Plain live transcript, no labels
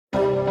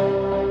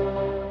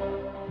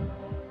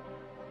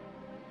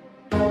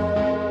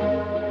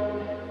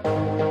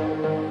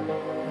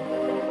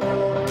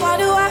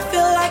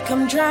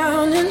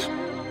drowning,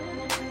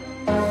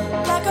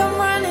 like I'm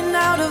running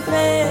out of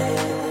air.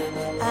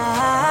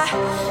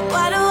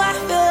 Why do I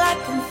feel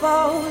like I'm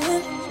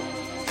falling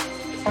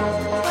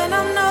when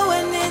I'm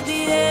nowhere near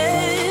the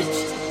edge?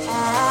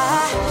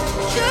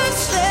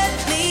 Just let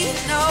me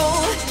know,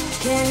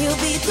 can you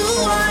be the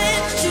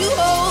one to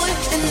hold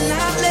and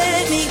not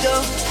let me go?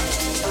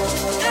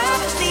 I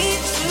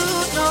need to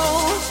know,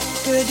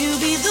 could you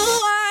be the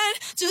one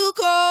to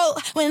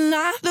call when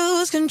I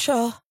lose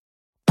control?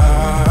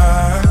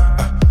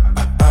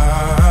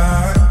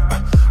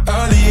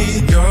 I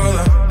need your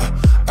love.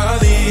 I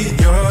need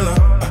your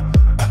love.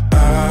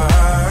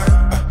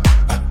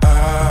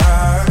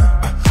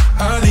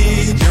 I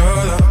need your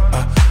love.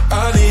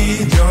 I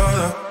need your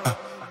love.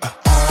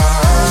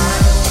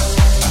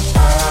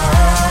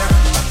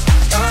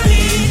 I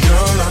need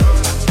your love.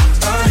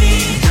 I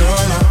need your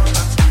love.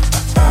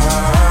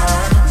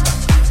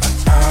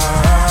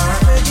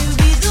 Could you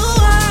be the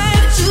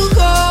one to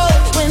call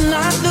when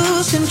I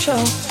lose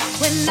control?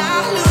 When I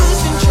lose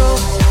control.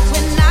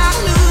 When I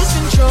lose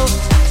control.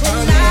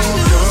 When I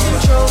lose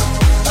control.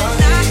 When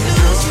I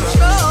lose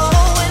control.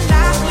 When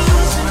I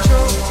lose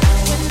control.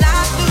 When I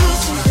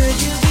lose control. Could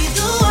you be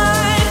the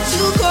one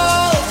to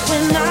call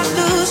when I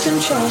lose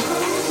control?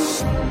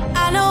 I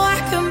know I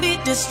can be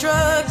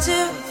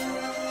destructive,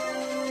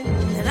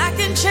 and I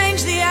can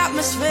change the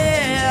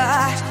atmosphere.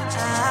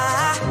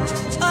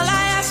 All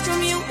I ask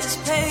from you is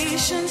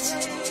patience,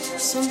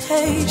 some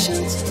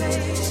patience,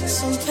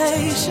 some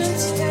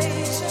patience.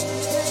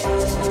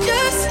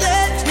 Just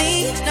let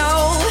me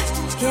know,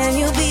 can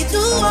you be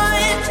the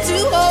one to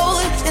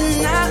hold and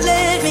not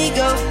let me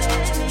go?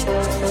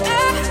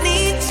 I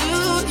need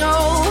to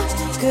know,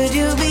 could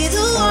you be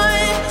the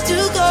one to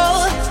go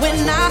when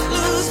I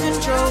lose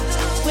control?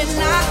 When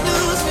I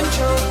lose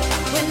control.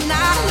 When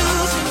I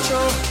lose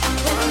control.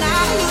 When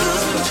I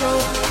lose control.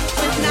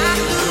 When I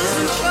lose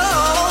control.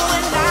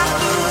 When I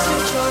lose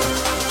control.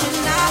 When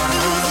I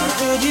lose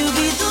control. Could you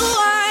be the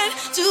one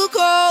to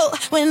call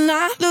when I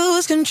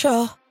lose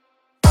control?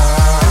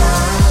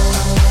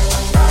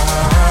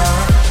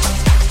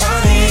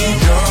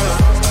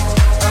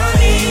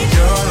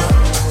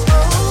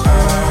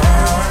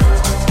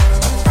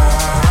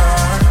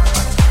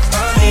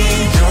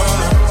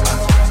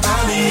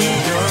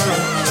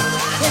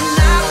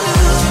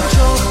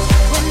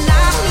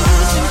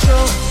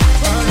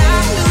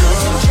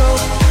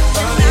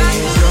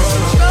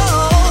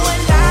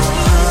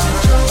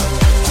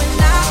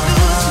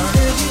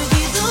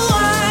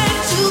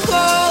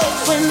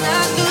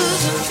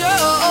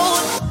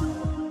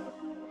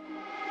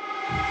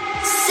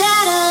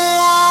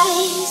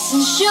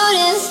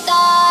 Shooting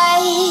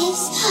stars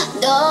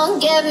don't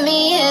get me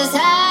as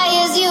high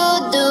as you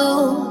do,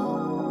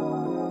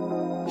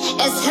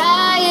 as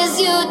high as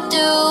you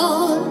do,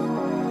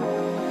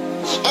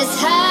 as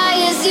high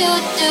as you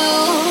do.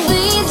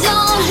 We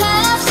don't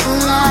have to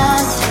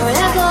last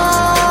forever,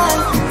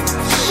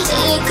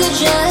 it could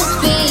just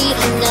be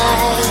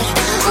tonight.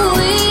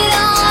 We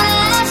don't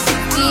have to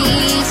be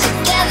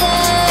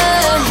together,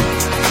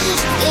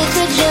 it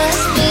could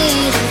just be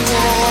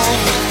tonight.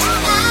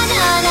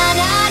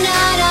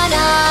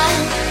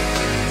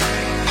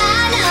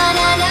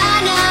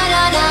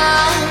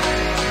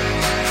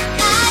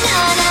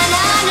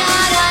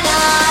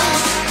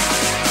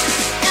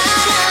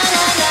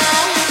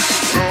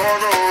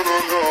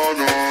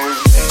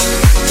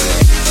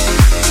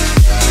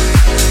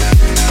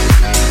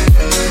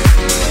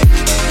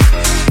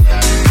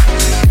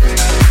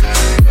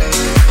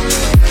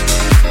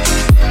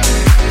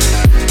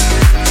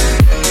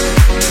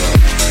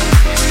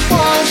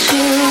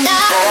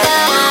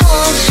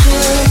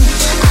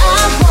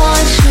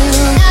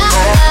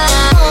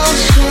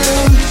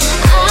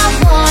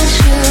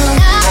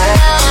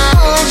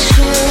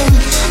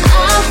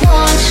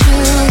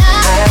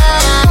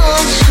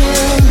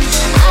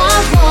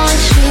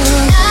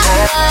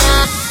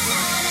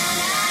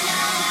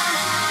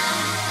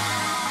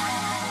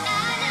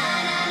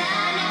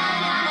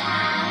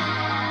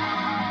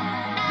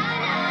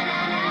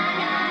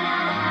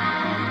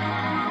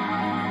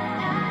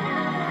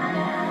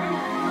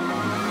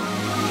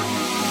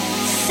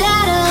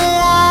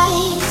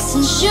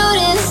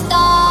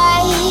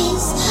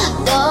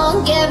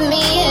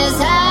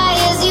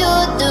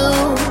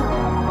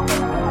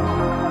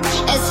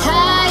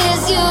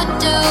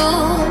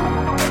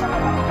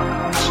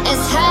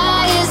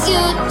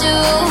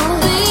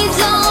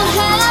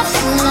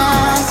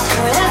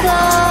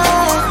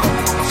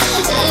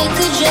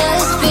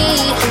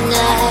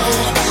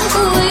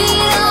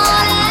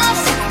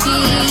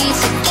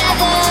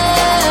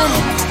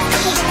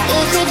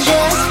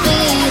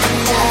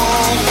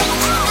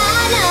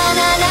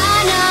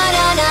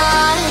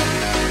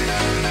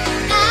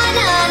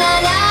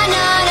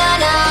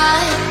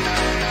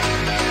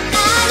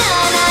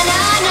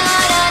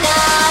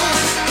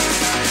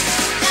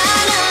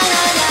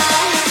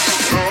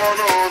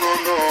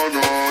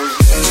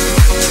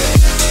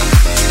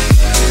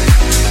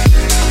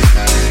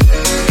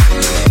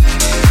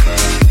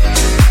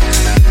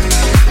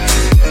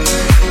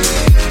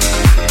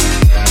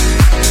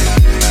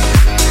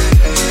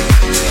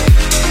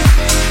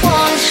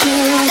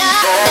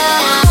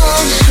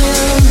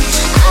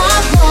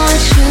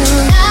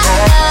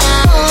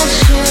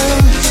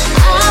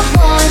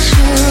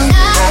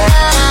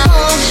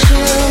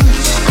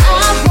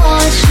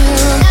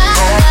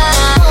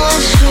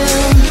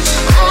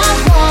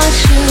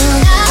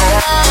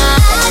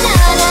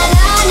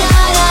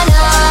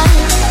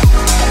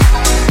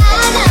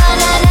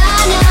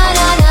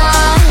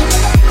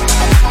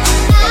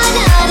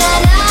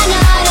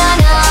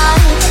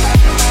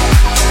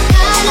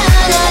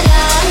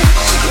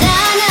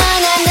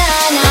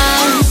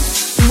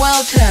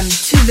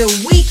 the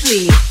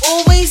weekly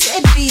Always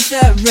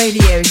Ibiza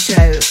radio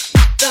show.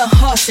 The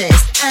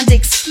hottest and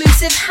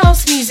exclusive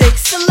house music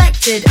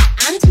selected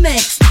and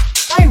mixed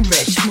by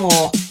Rich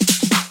Moore.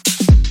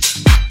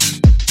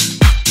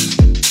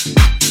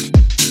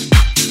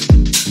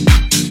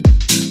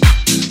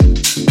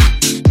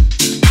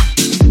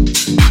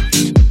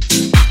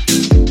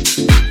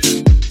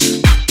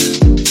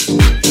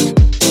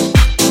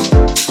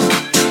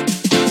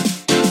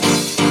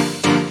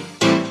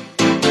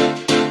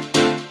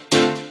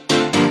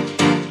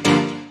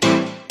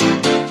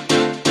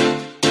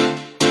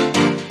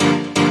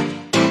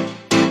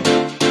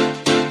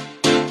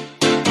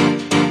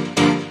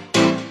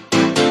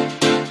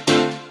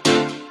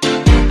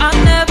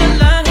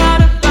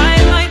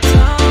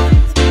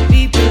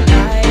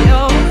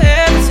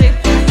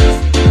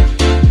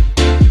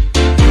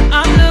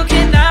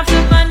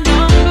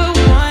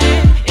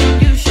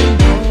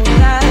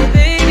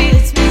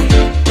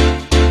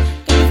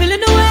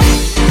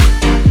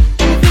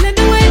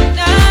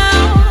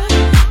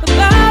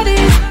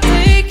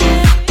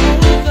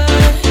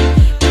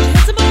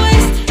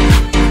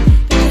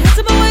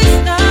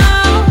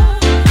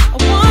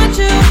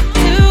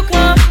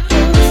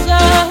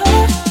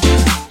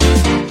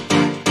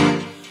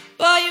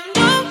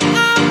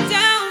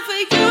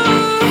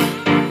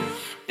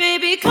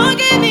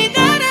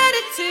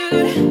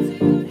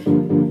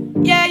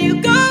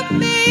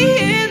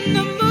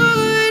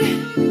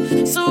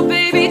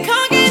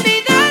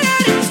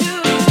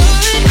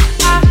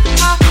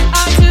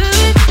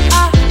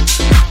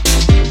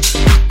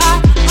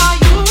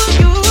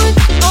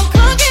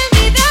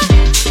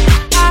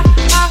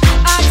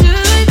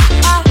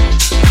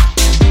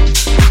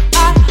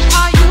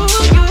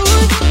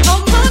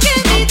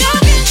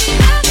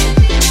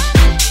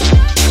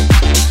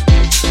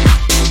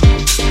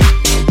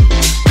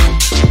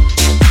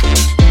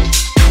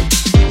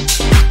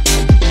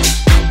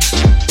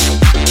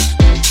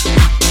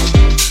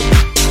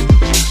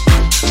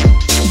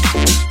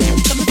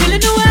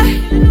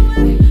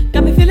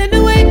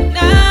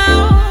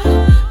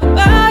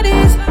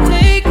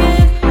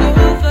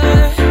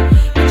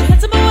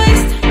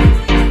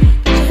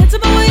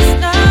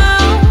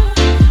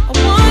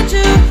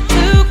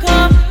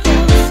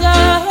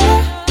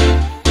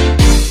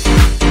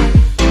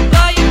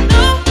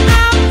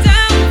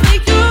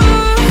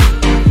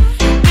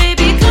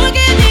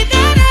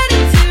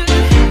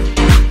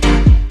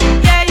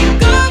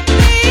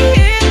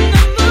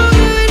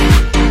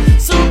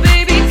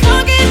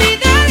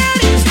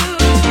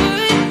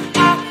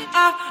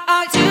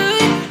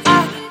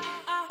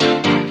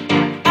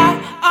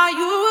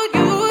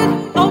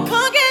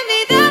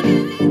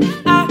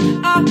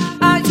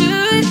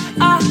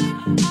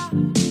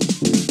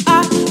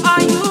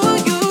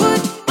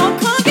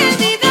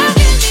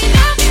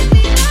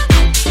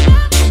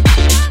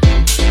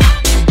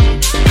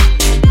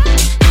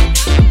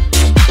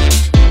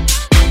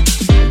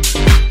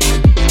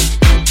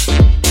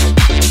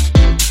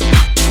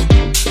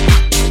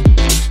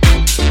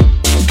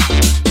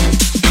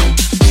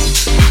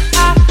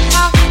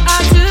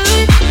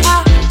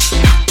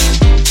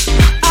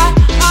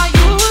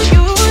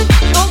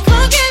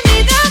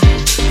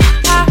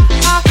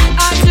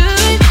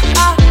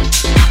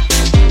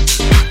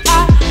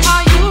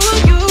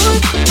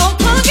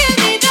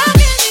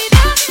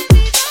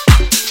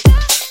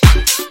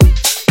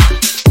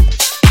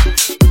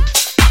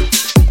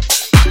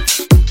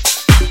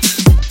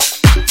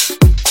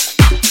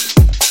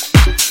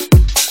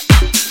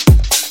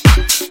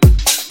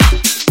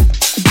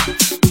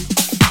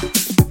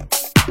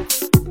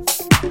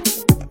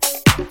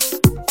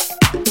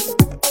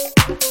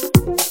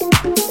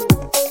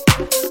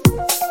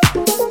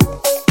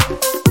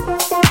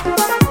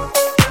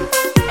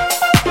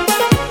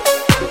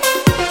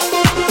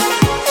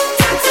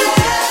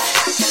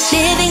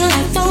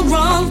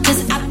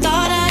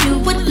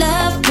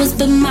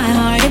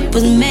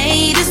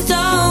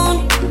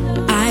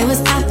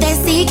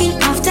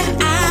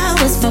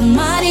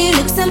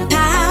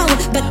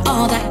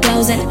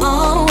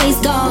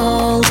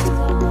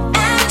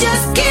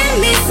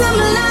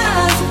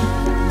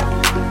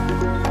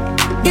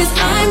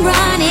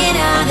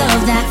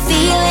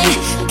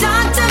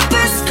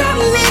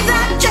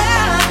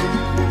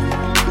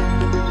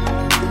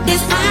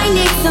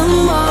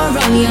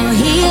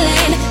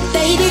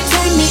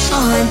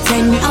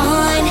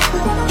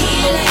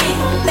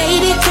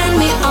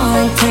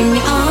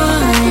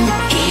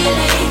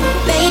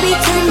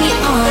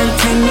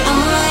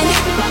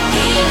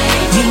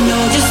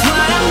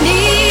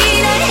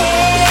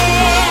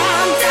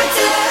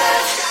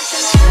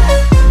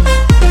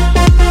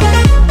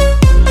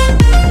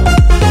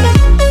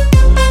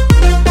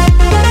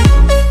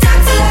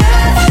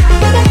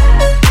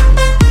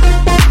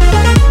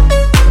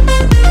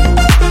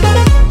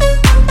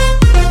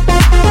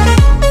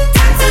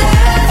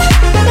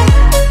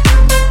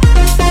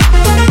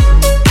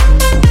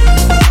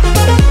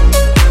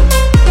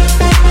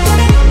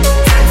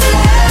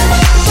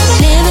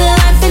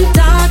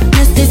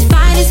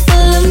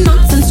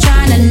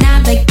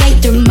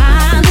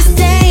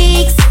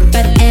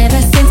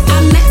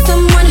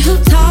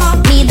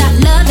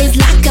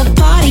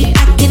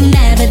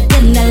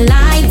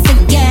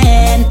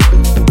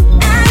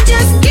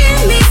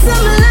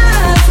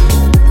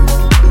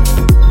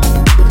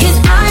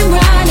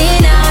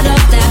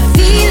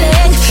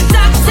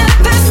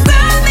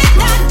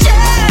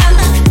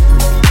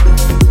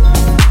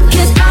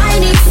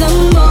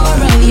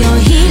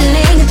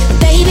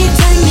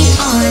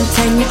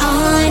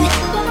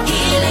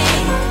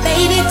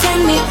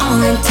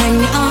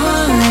 me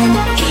on.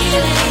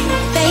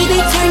 Baby,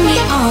 turn me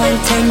on,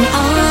 turn me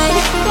on.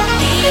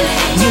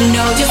 You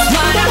know just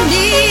what I'm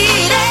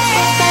needing.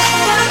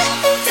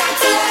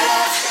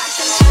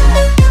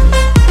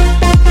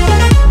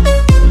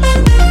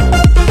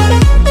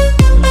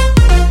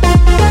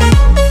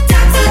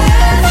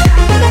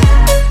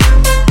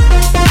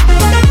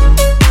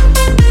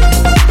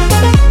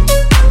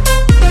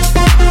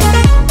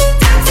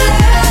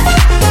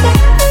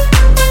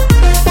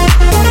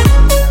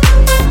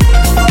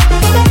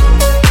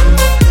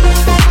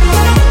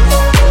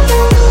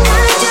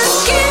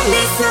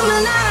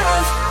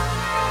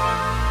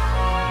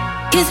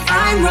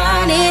 I'm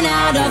running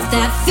out of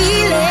that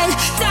feeling.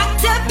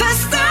 Doctor,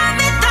 prescribe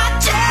me that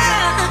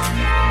drug.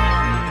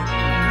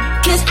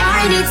 'Cause I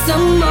need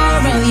some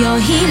more of your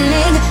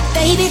healing.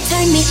 Baby,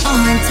 turn me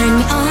on, turn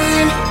me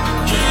on.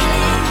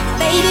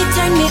 Baby,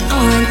 turn me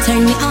on,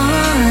 turn me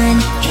on.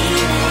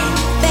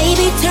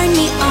 Baby, turn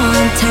me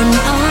on, turn me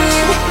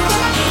on.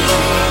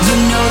 You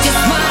know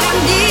just what I'm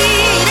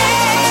needing.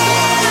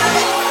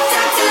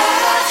 Doctor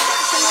Love.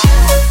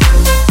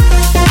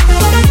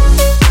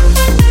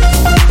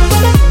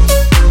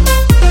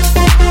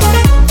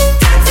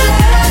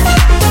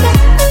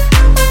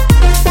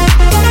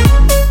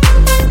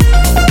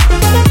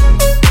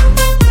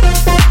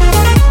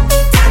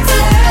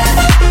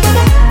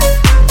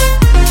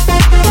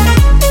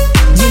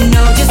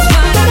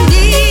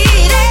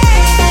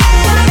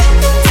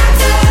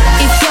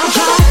 If your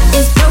heart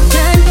is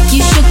broken,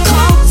 you should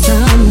call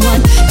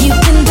someone. You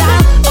can die.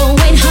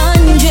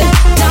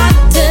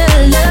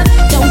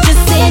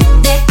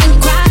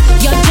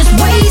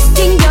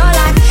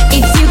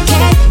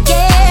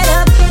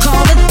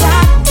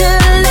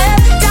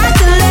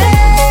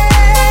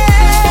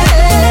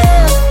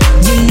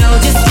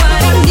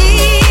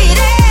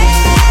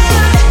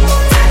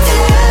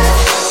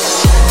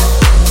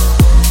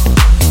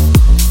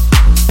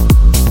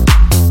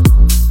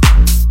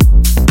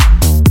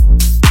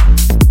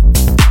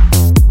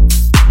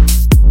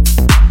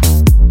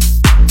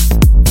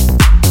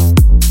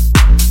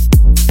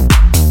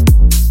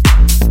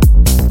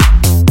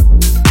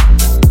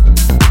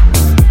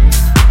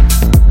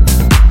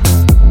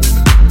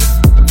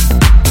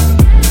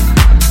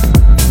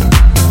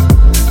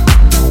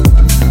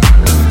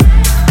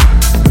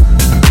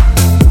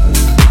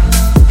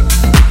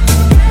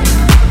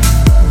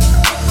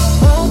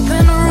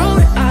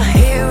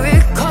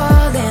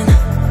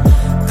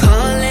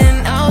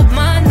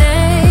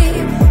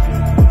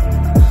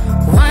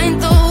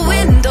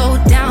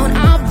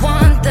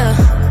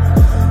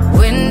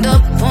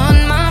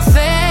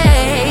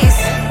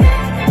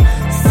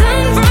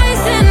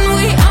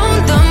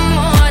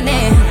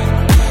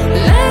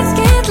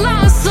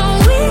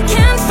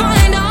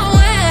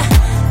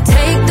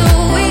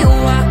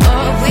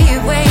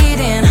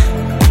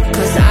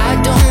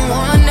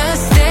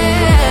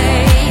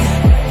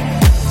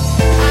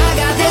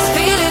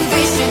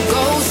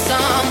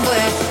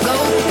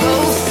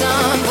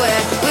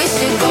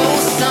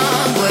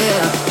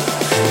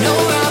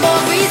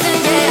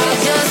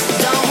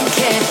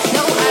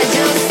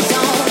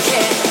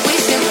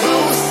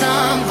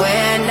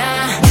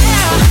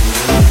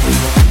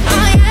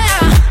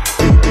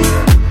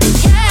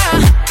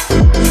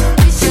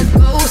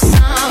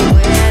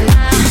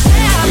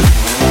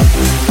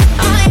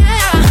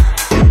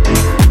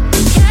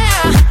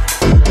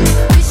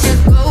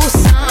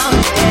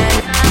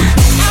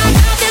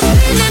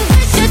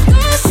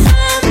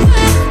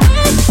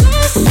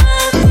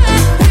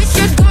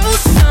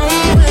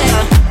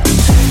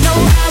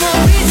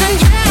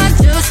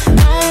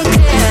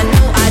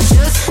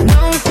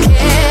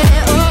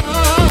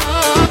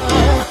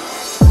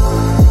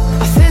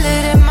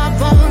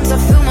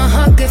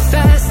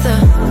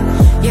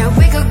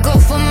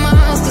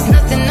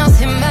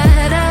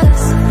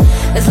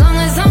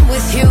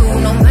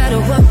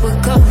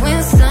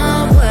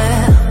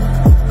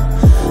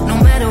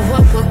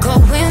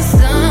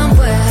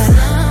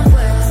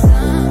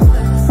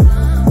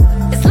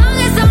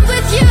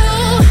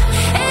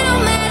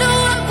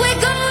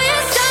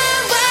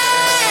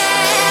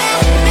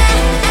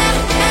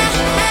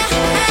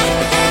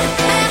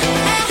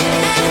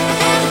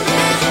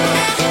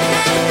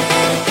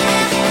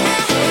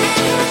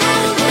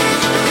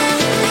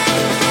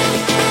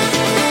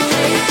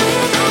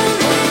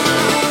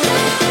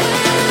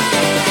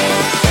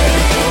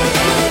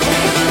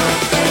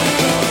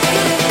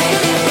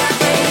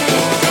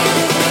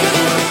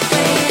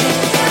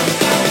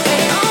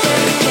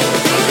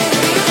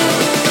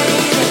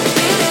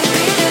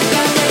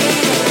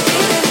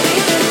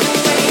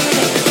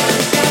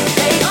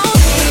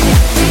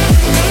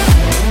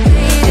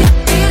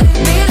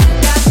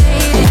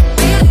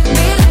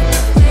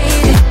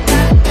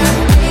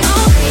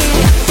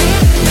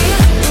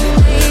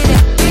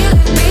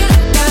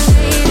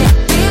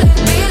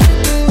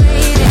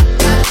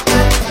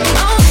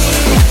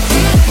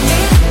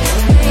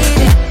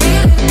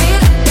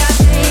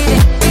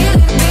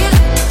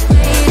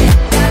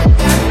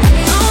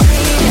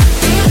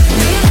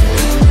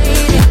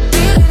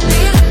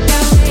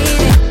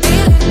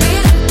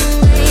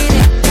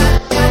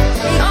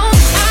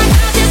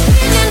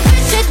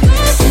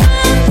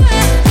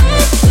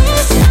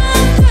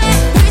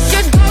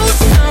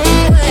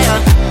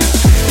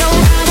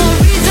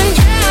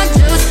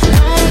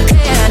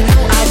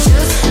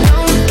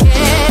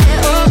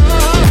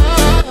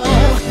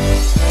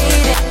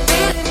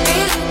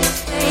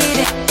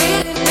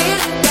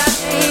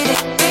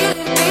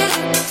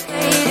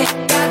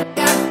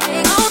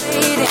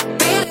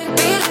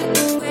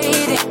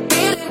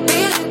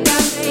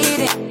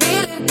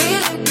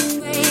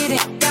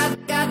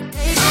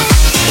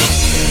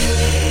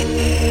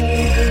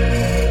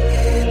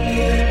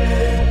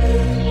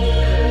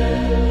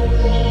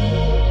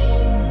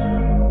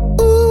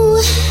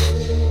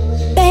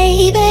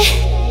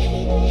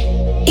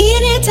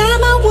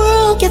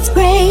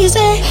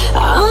 crazy.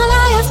 All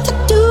I have to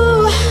do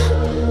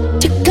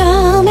to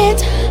calm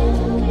it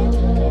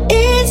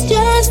is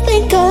just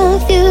think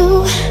of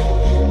you.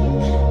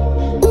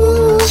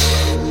 Ooh,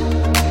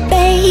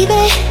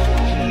 baby.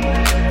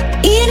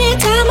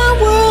 Anytime my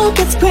world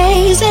gets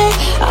crazy,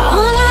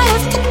 all I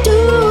have to do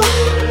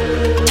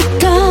to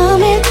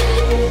calm it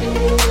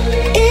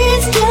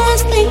is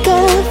just think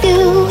of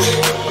you.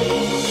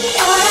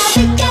 All I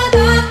think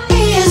about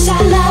is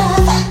our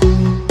love.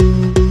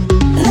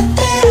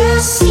 Nothing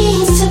else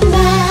seems to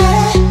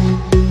matter.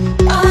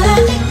 All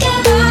I think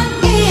about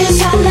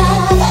is our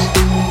love.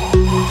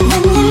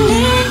 When you're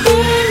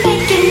living,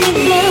 making me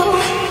blue.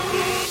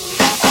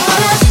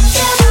 All I think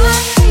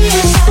about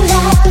is our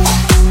love.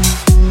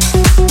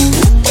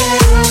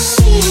 Nothing else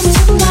seems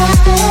to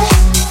matter.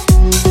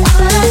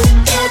 All I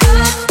think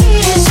about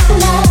is our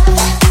love.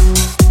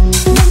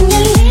 When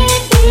you're living,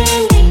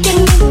 making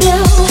me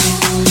blue.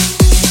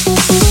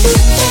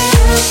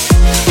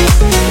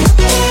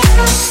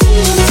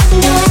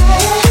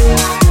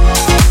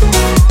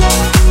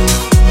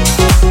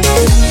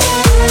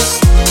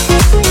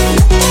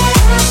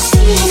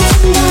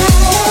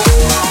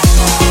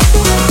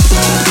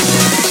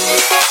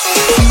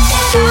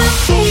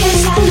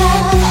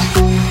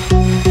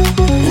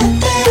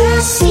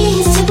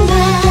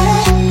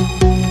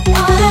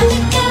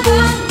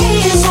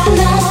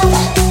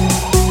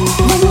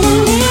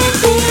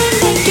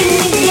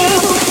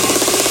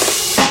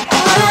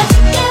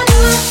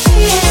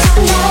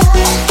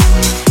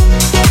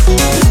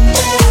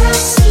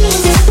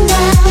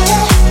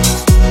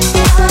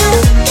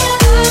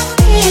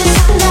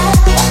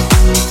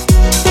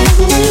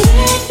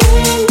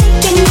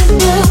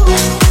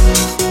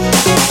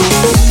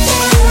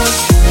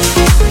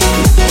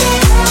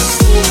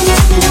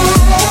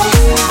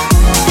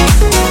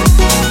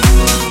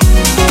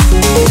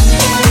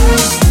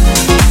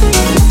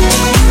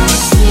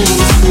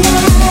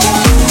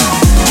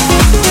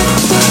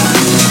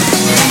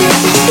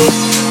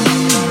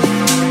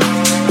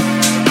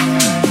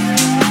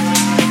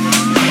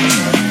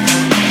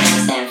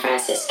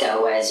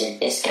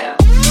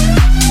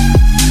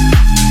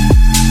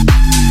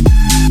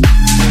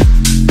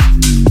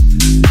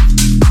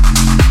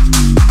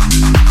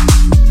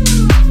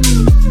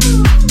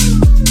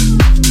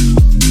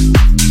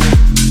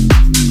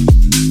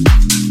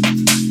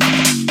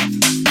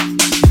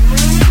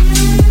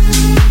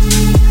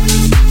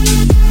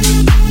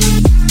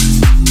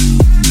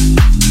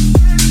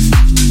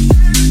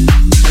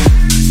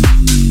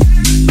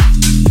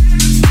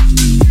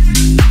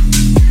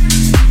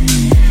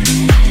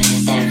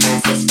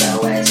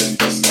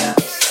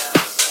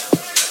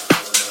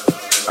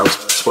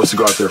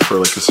 Go out there for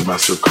like a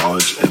semester of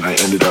college, and I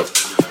ended up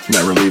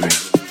never leaving.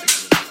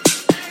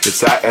 It's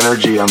that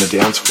energy on the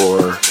dance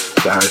floor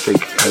that I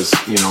think has,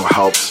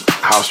 helped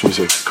house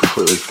music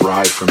completely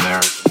thrive from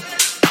there.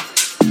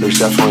 There's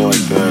definitely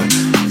like the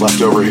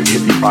leftover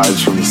hippie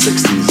vibes from the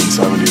 60s and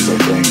 70s, I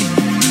think.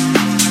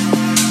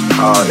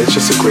 It's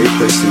just a great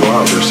place to go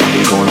out. There's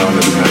something going on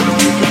every night of the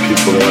week, and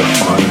people there are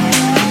fun.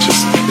 It's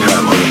just,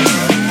 I love it.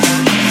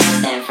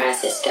 San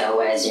Francisco,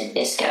 where's your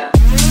disco?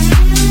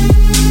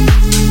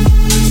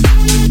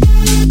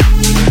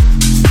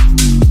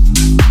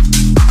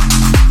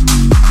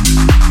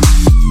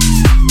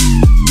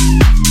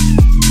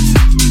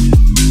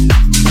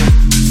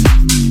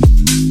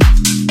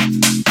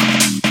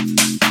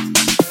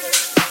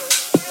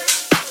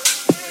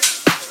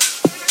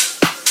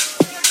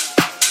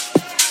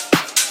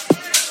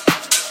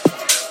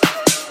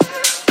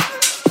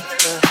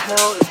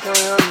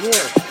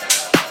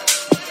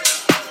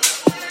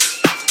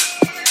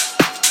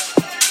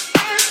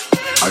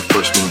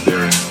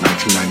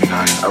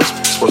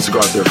 To go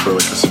out there for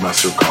like a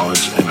semester of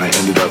college, and I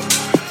ended up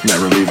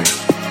never leaving.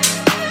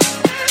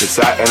 It's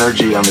that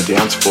energy on the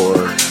dance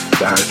floor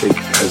that I think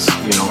has,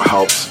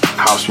 helped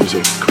house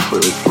music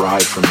completely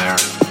thrive from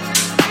there.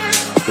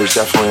 There's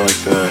definitely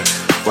like the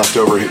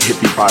leftover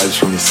hippie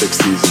vibes from the 60s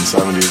and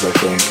 70s, I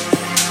think.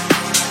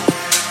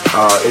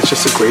 It's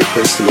just a great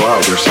place to go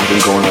out. There's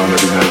something going on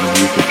every night of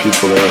the week, and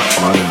people there are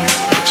fun, and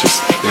it's just,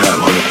 I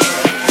love it.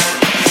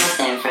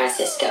 San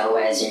Francisco,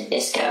 where's your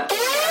disco?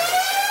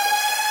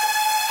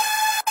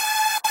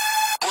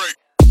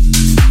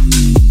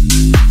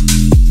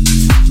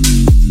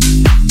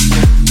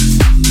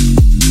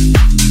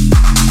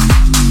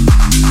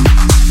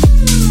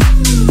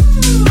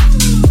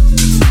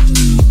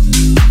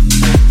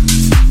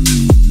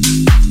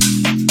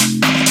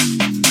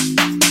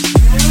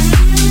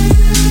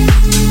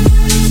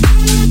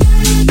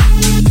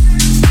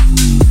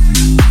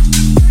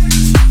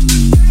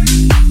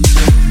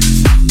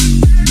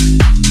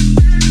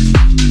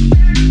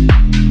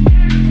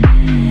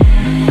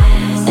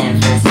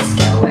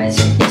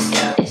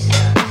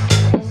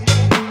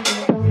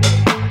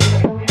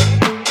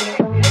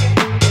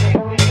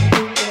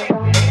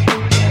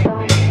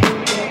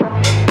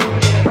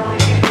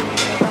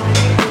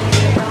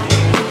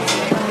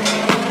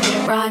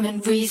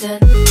 reason.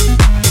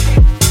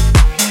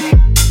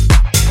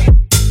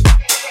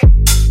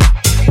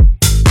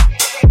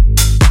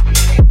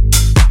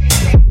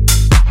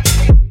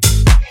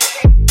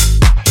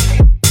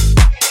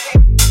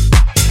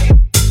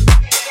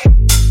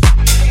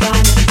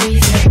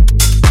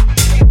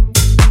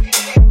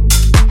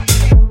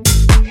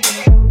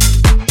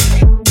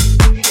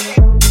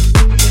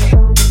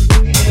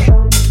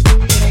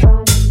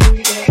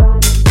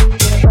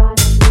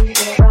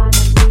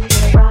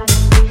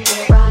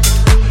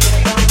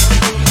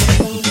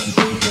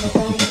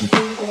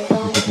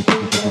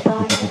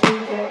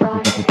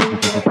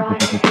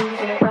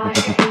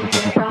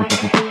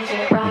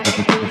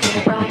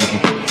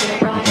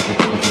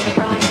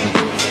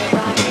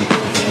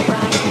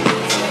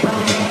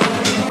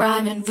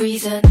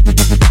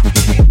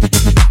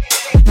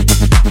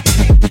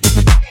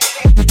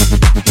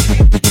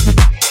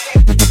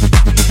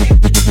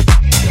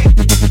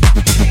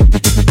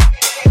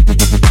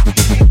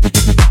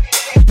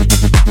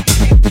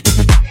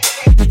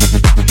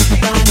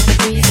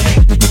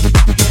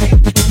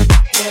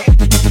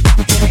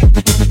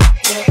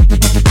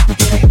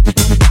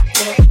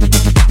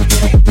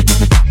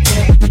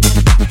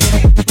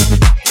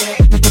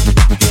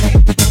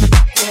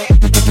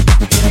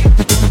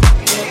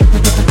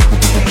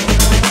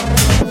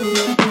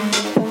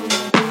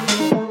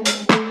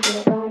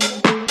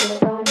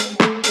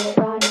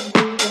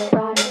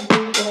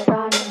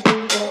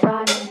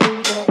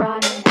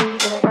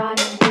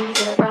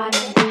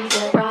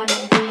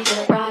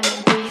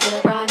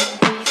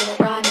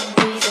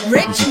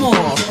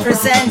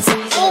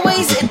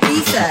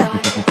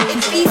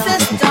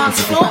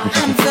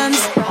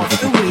 anthems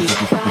of the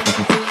week.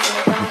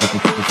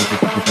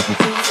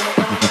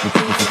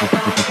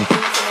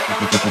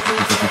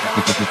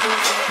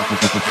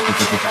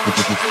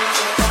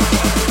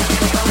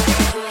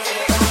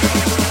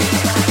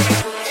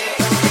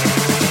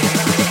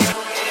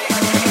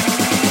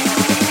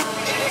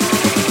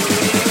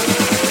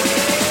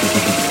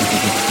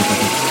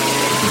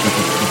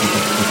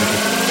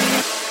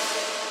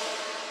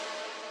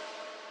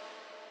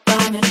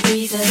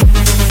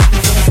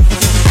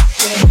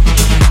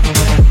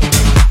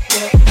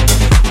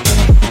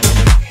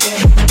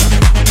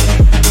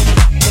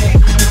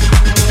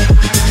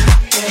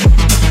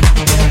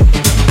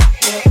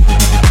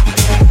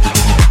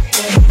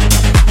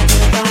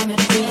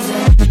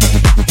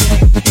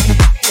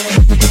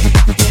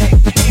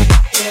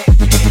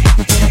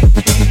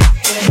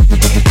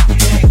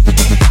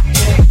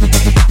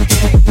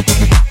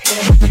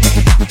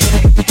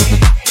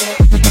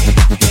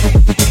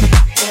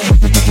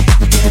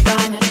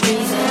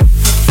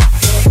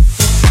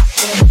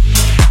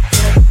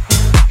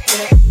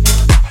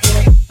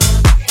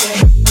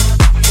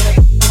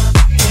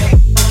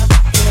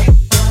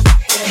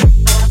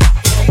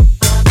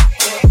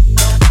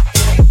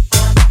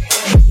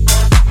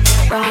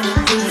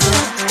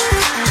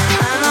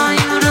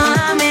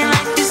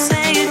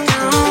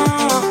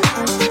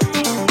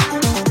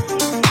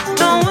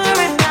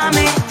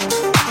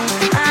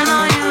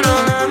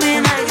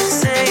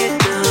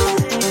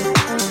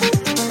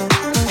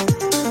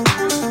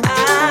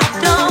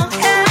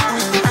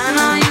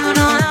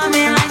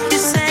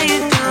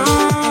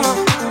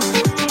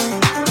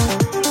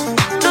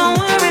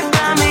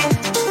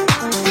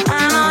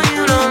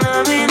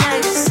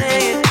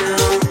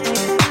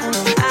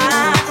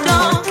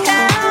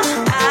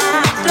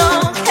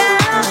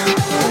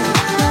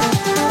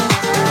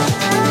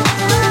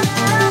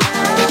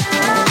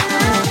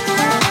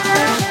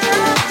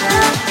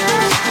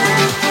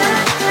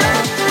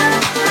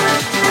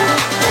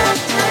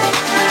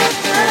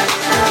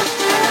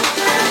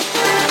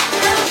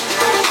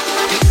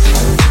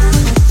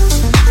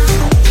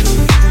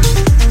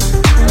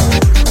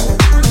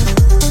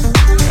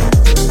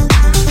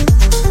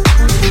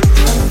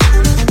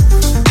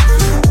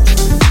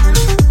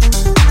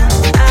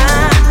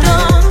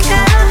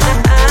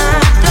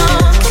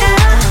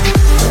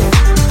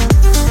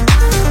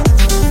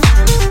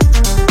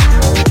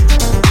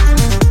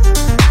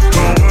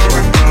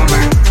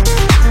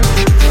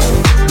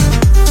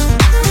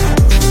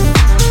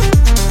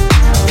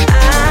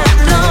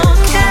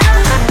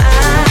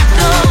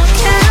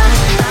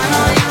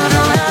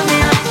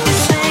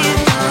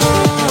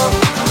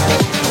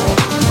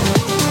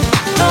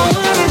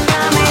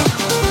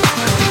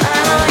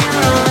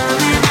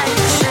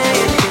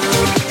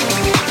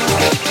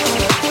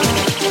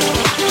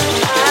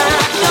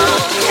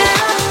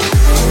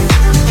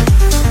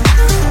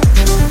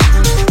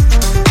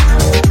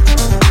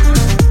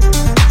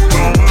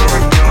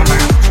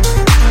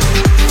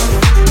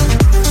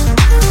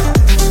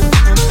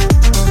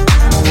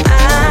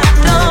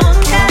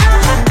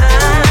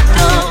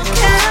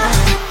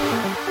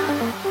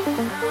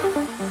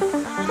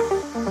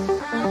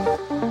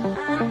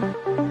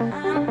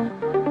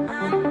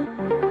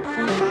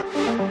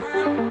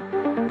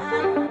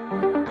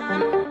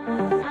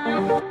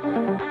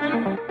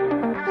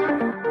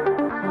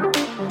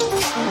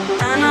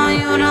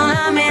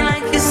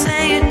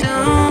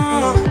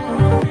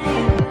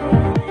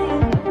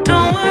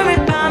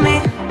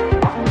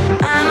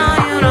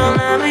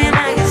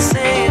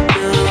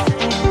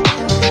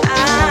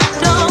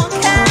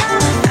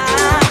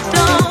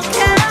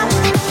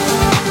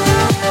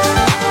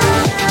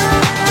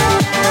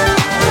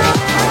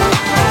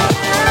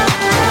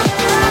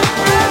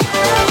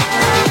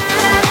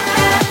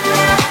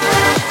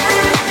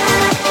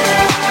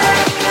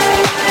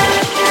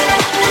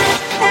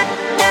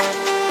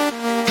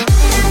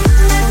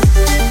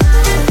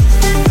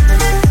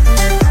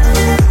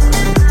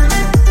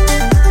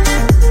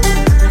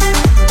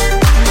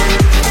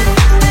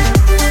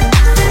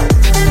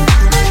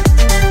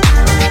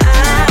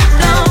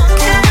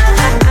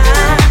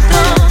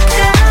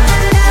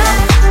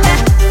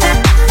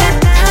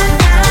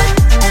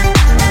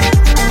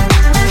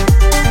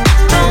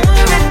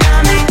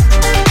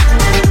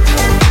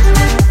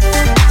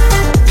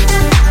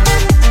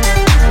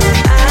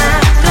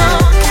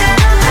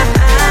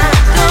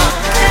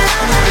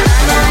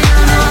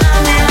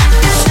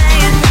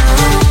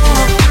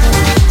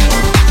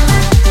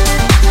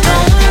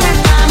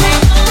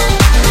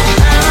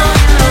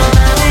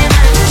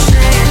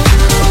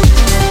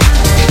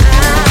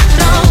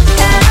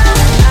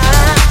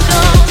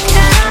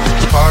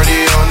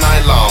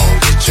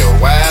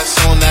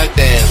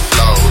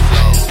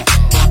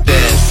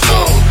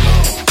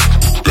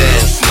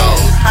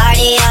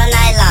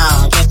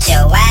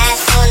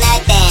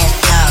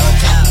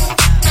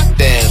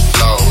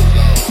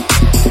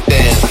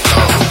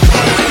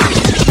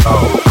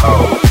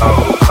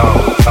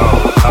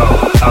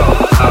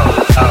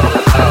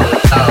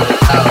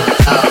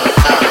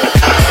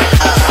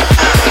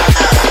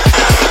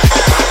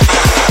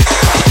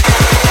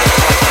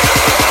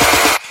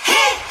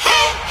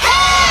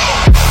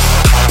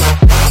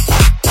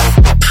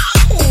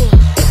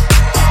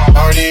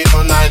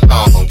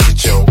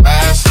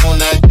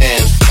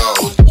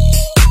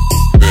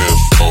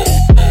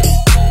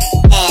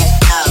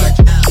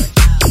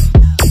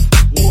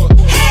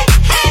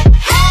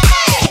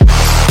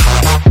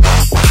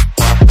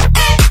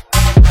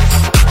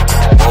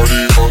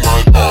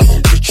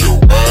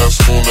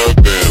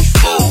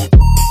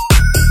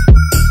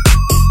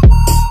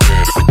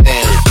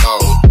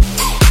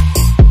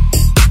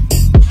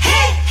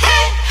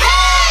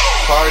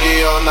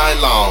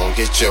 night long.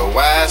 Get your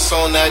ass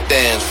on that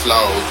dance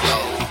floor.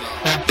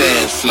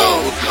 Dance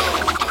floor.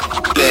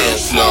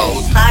 Dance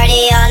floor.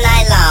 Party all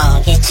night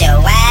long. Get your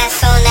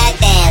ass on that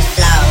dance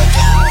floor.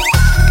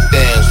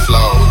 Dance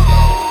floor.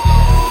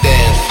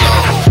 Dance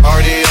floor.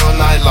 Party all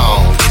night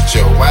long. Get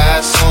your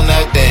ass on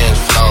that dance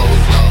floor.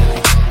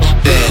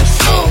 Dance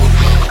floor.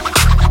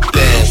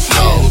 Dance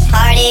floor.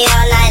 Party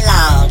all night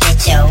long.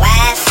 Get your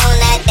ass on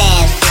that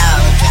dance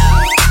floor.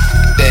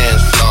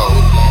 Dance floor.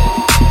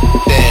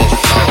 Dance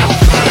floor.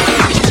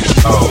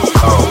 Oh,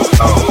 oh,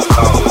 oh, oh,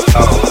 oh,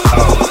 oh,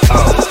 oh, oh, oh,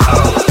 oh,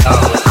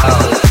 oh,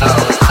 oh,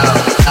 oh, oh,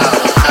 oh.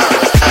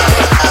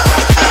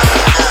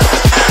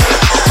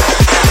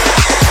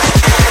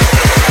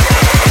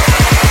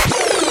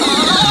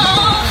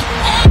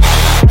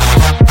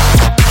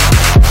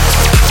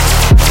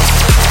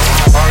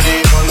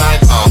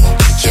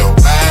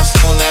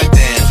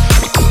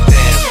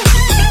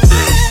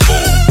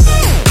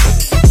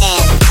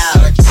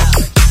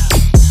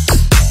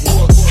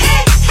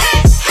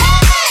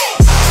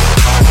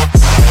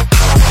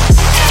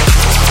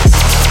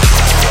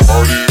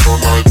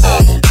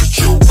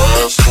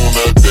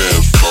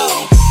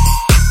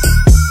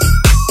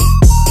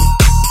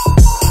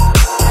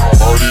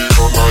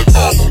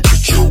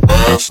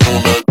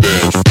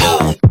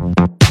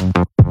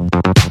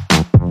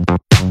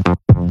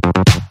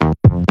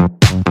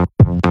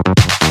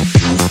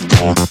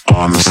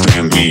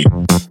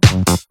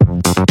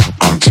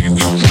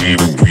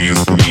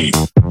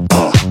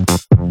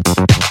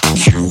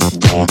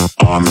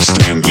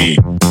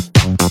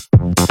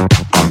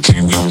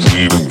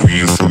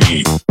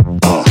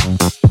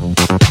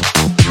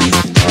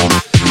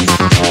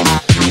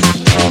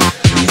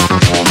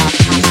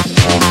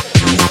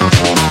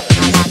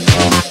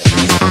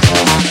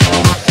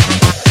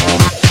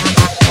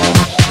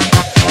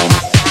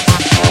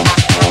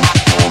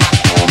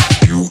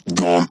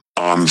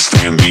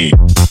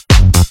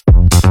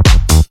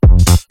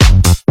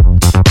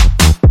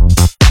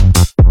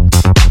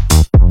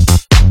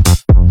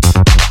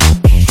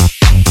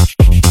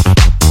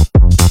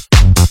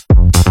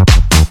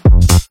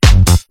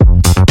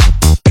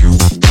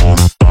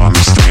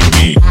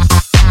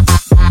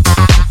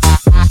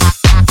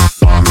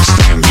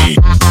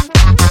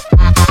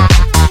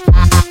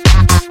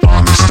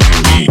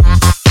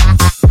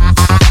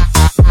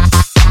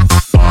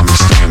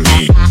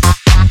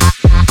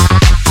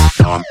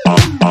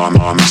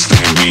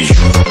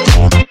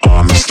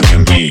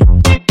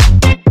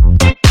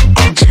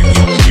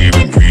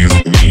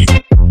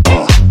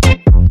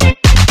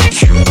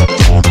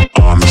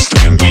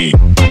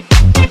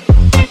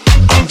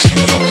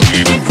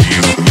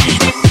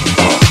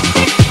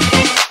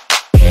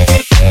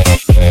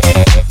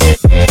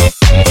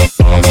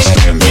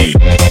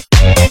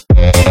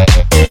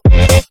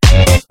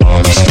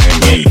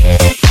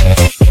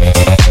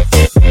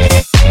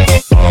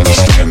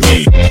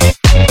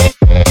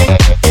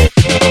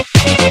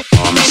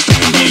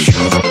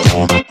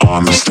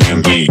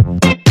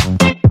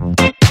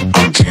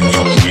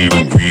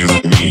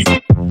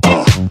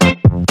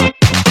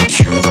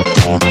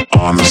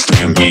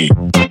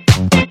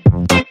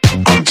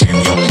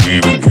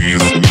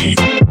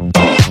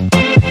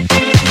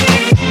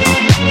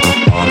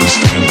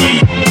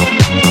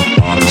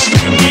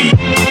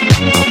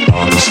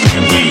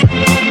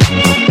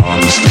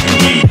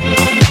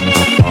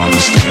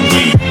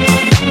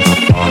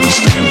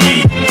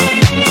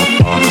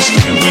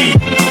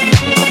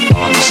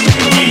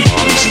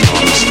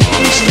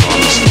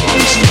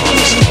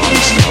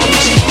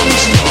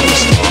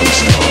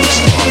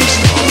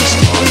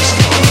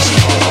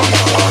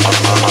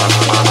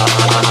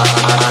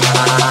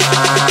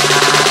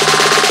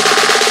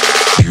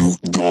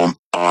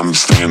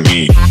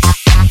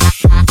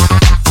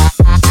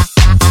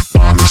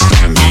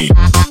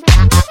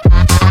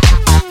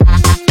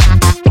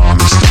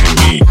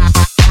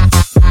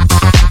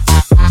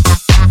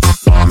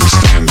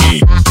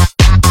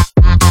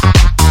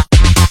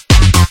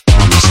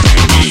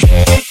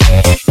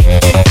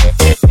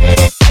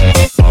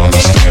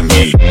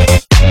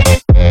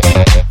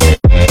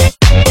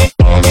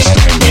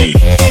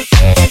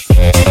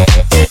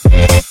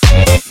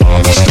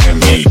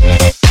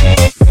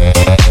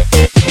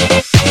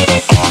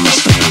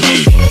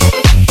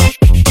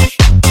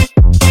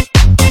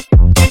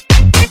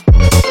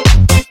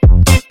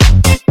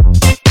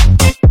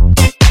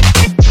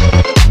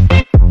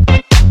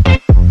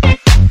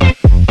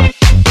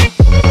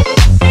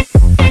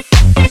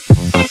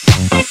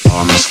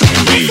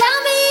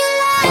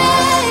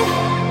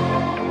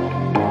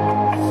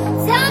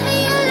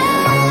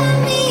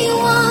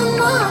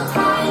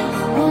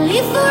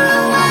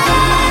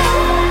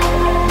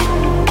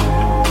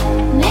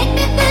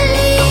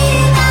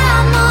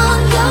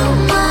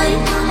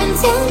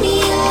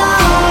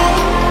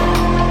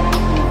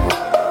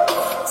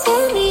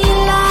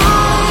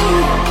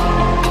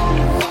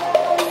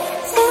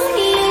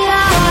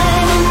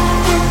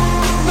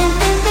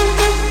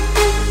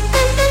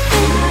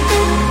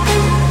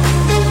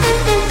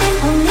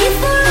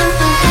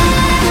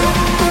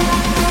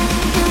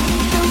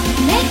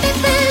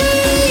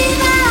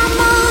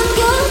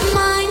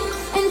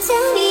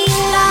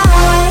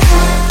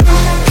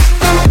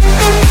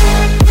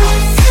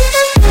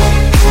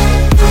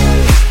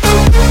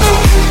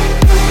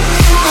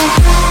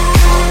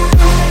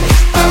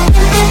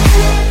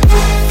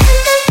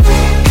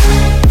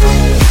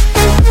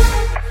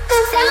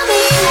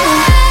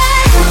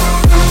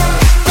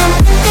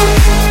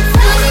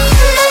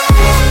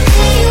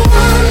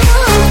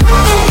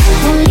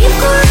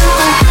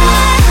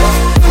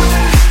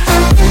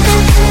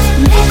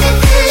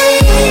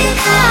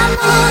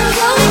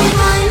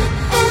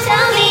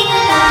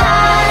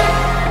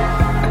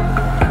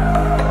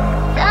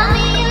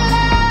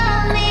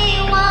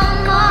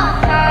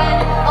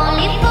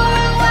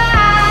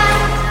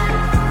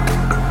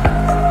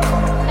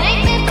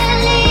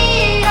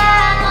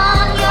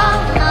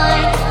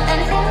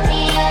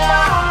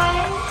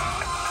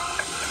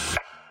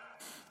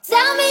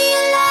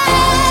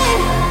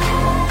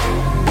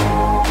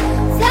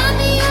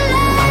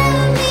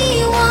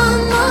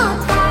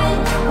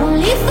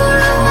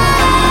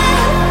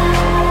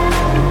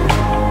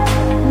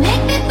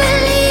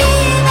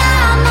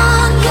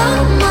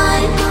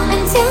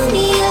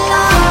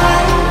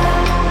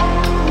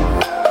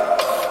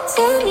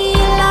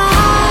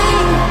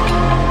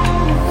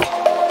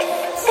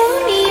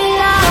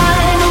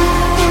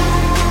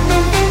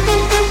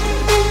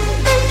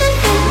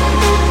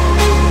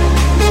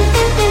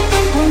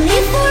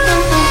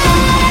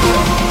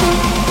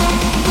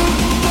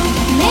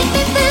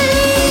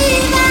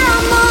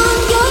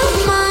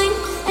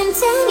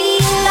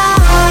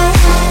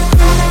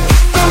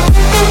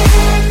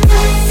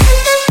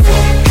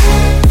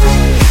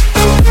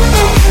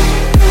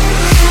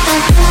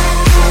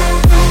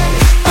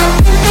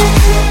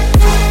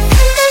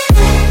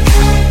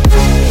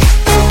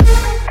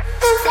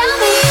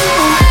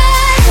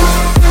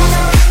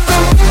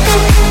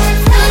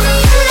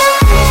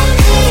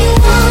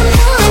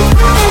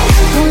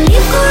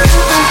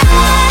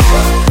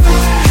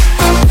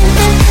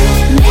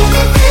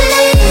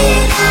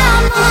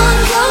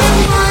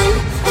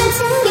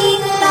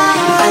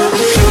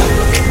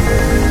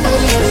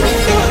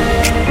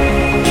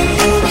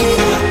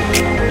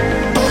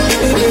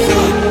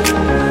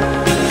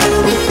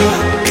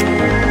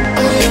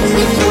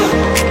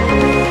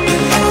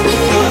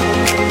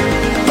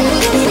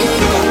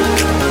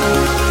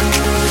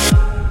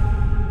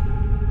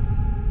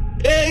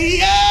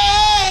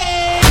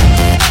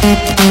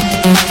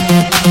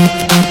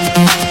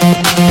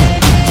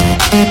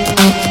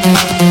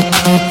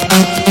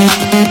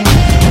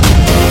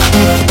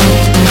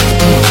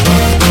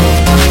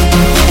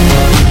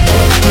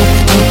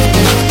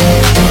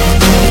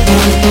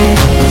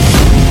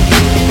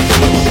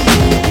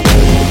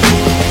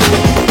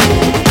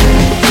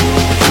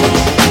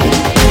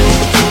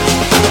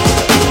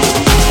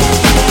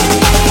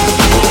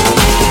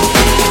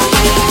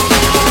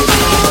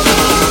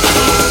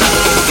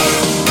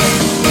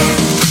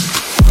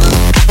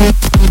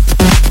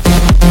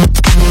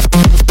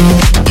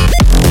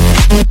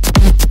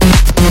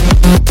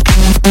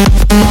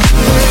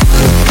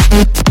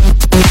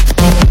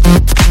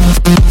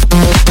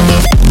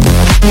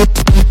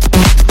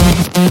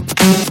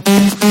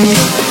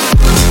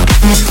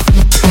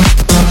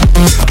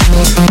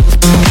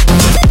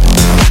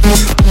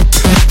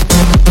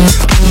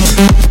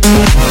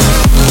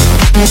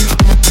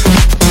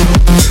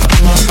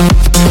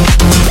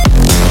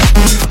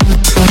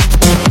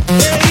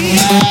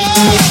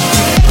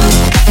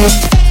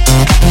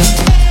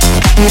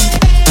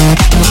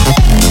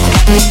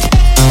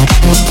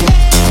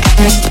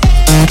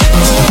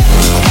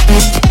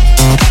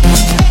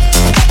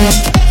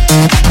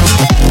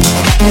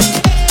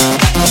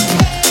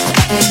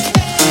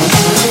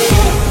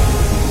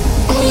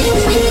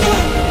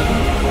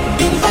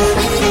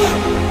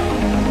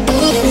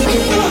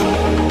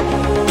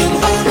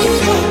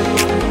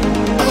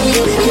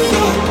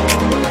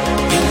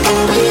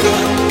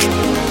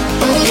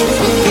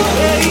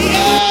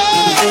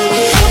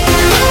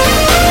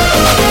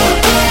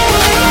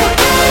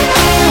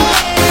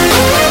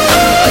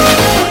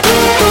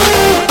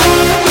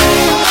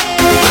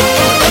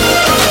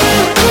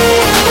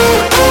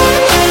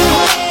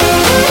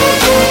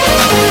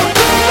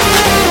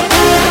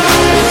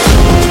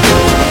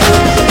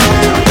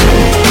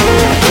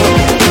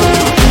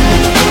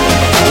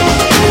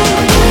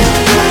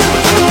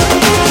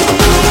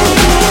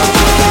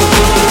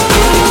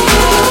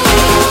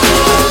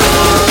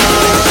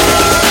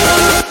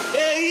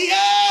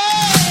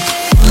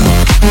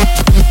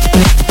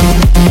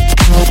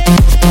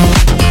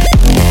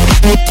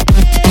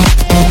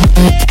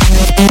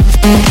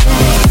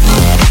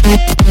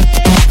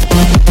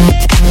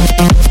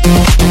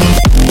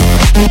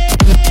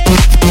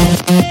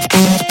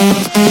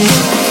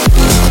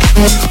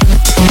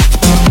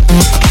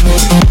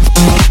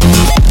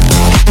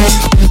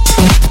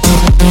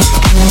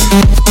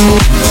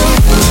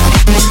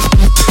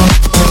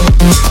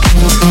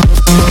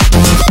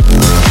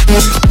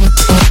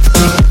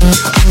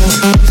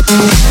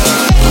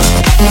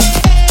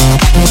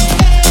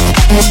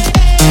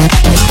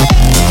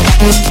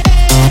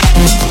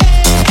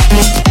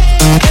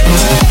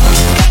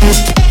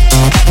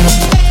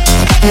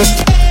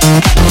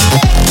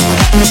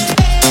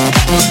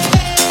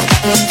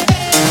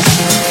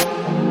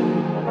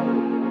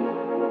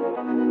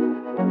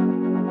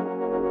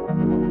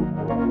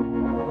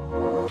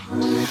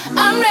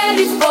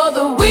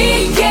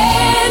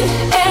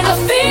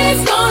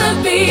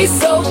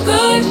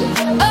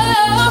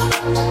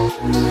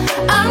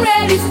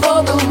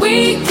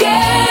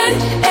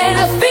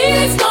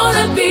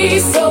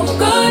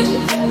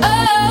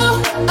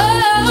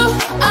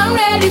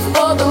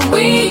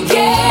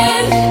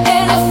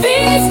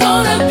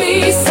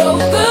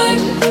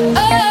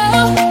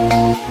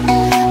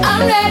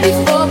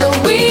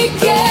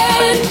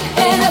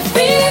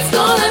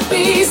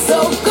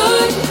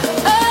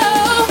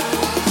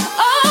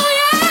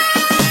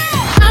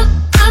 I'm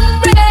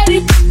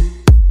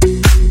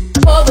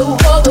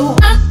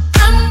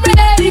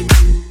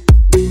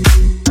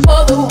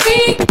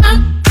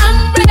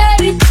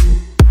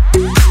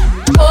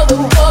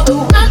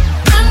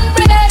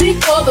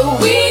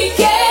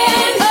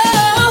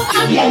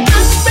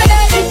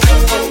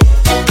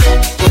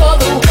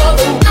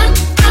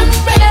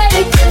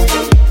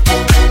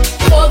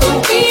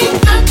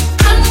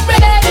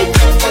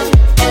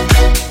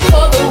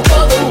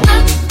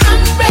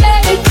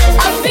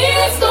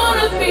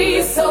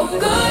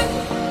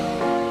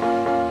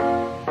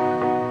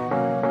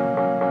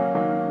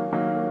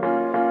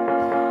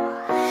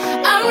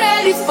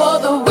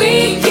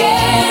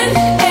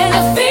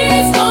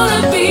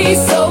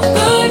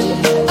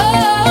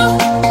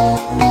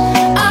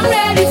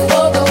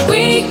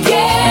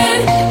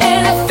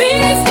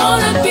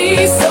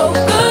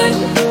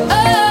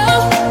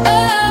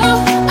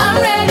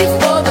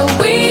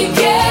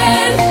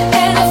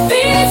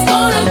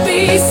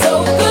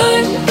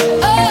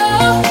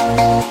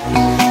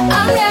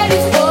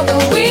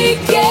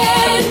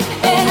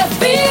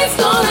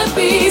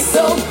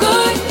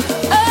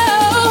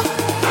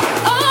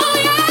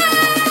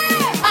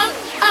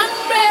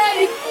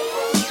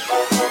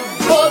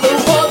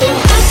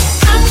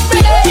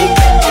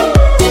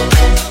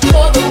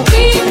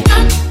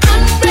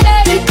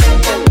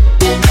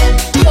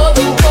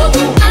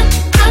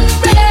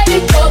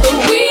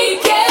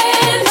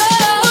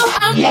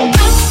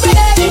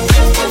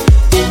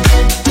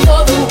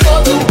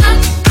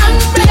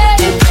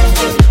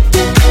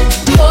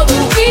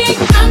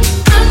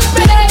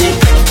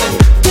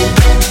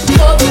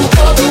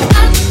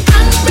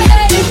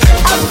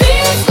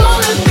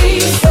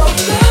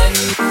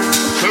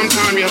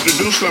have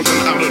to do something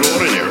out of the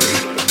ordinary.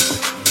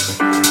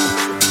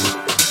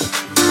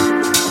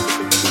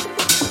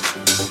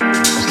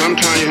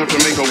 Sometimes you have to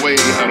make a way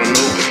out of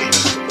no way.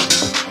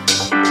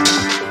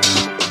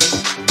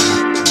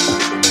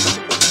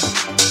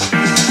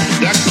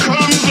 There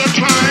comes a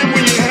time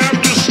when you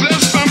have to say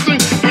something,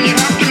 when you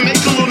have to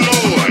make a little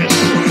noise.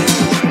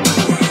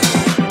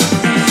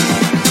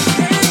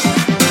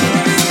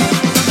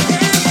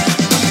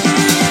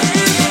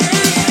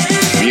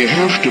 You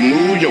have to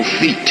move your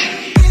feet.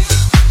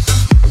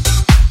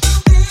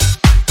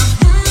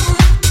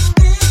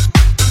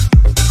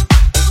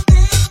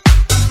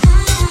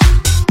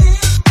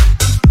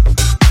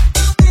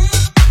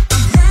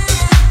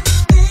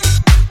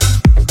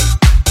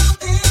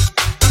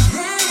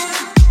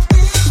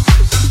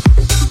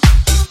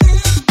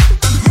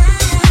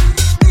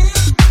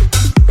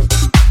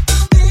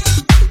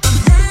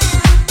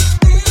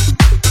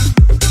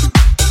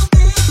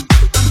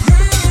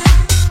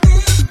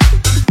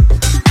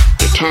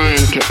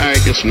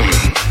 Now.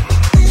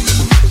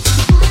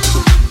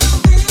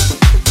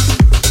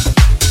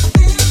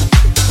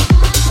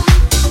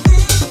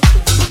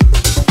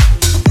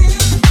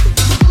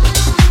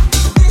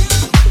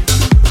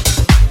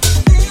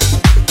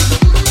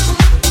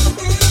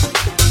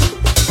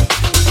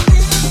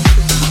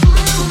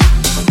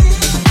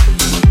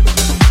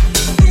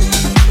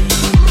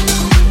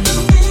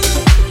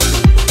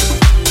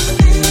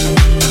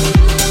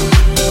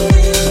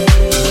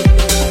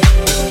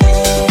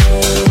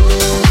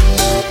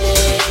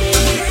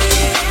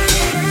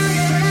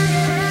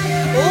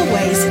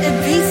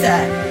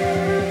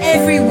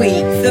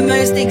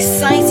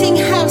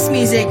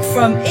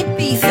 From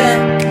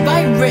Ibiza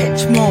by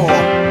Rich Moore.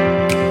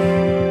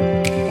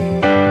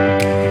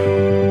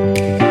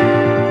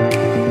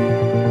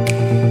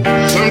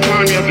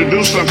 Sometimes you have to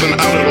do something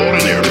out of the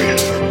ordinary.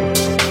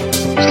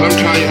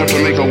 Sometimes you have to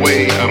make a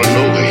way out of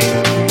no way.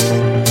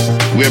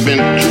 We have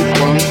been too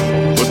quiet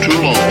for too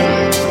long.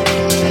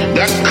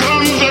 There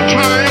comes a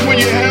time when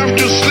you have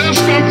to say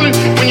something,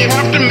 when you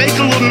have to make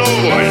a little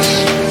noise.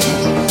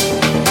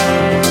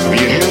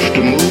 You have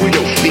to move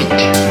your feet.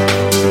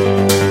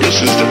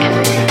 This is the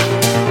time.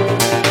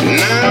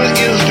 Now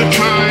is the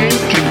time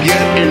to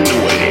get in the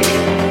way.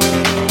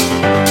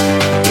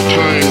 The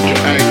time to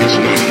act is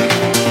now.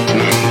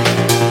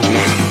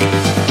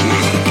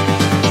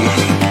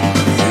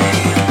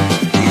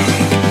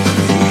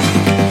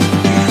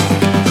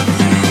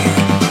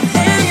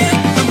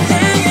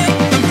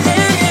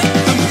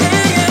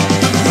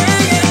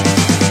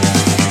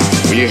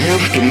 You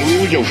have to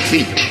move your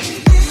feet.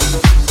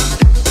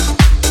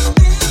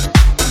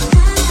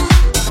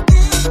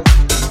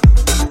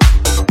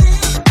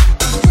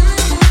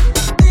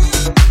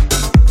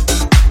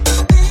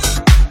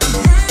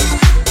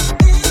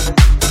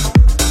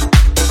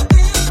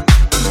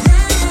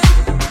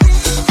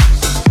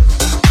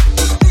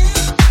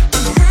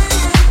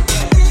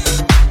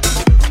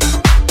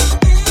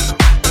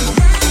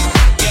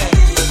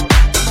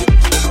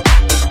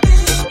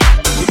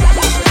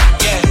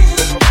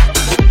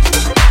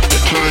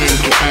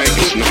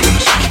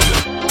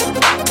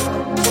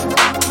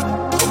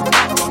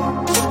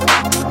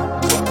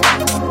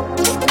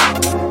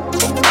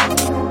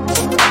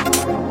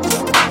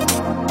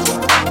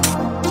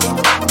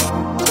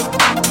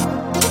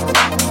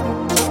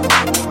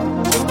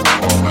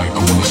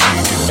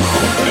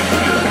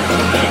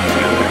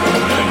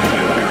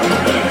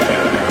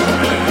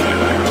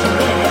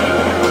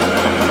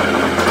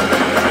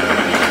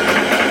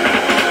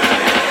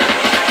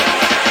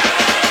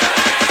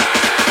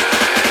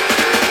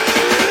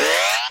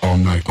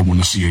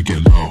 See it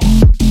get low.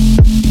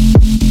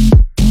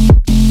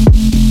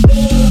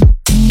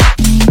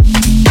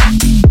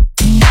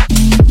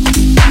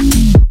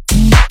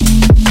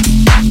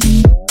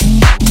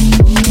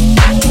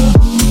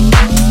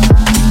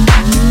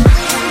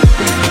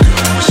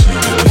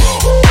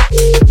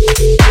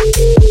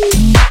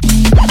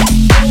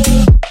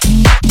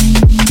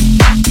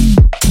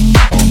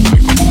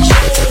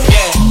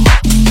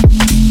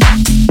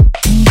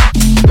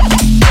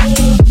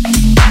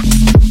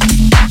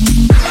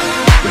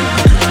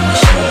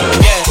 Yeah.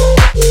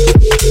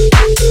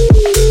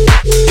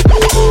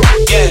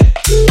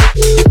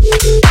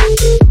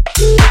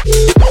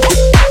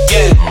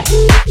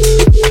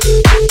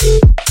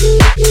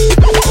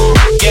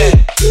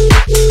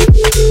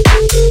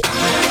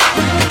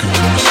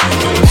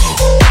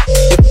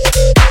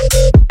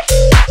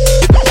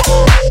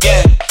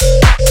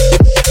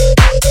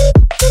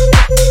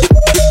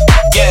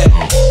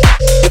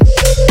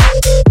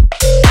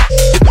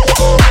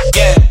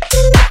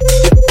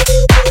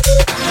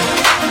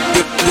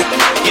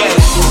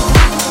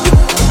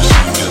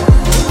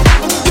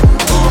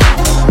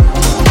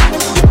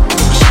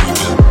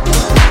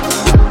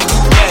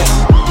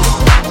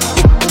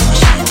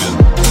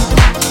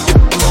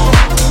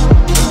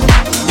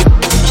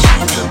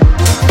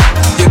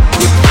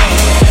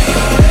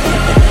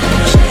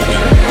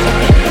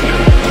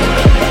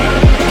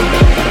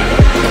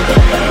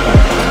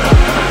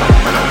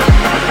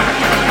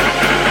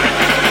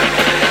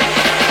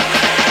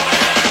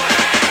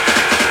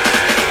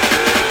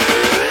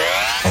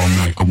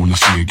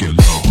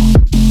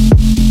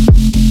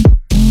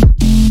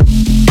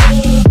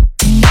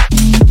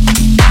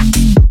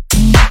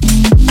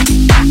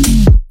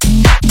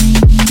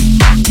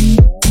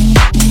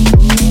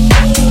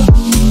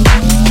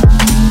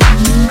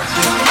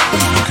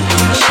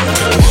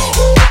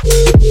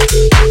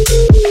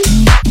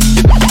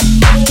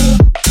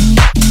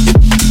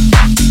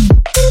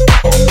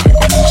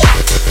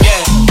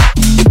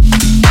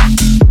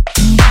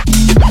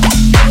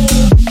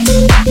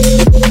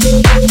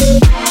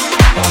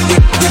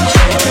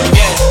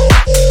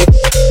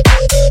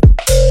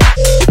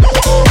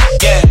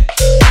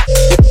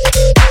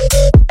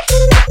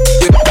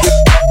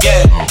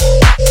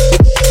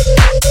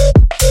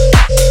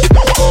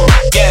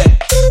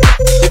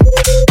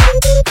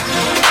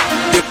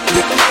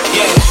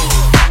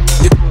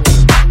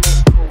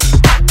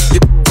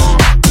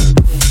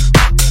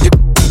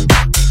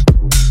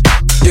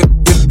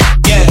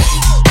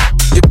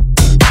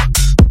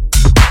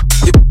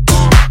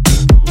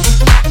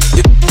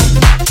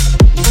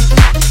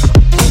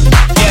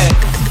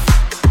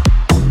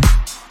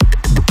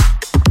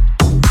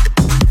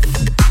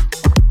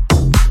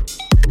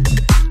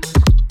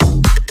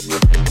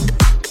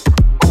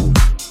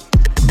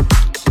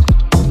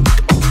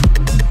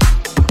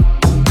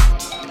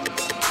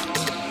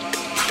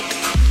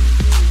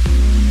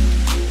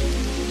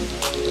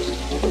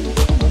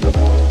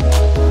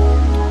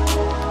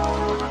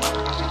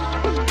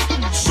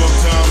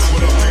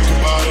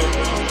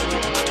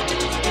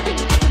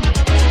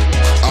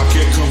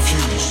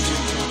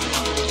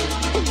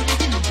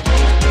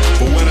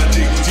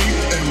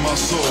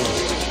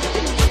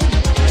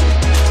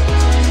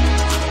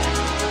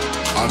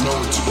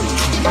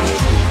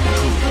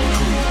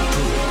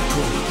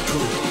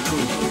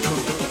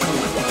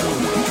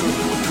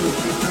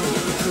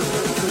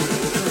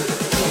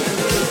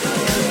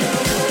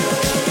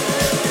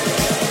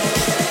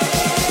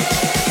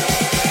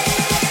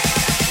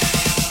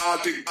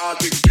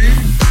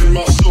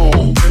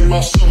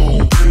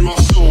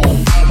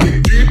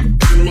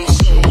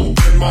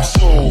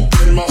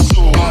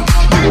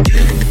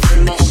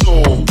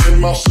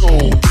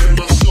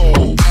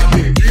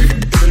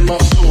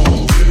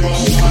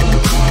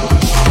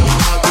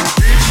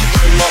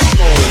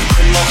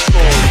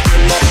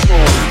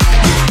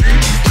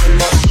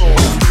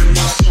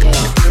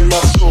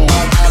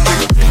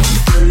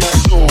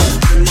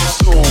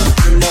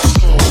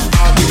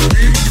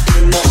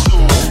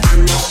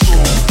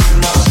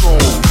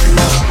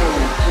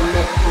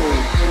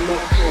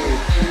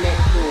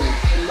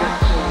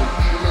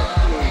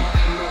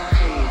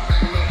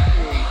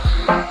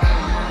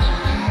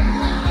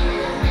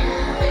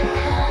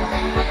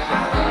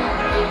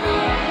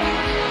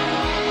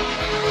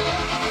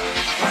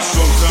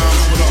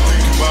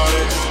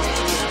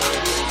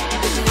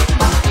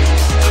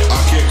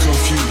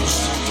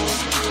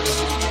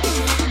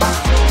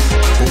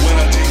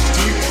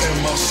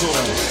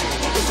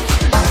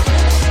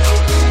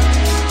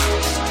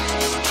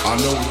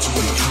 know it to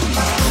be true.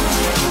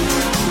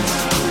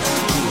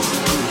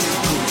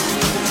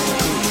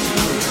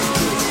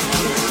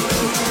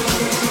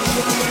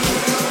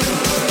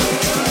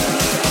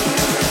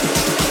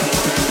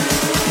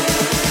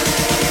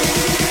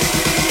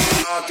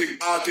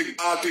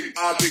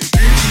 I think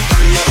deep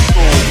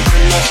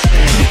in my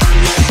soul,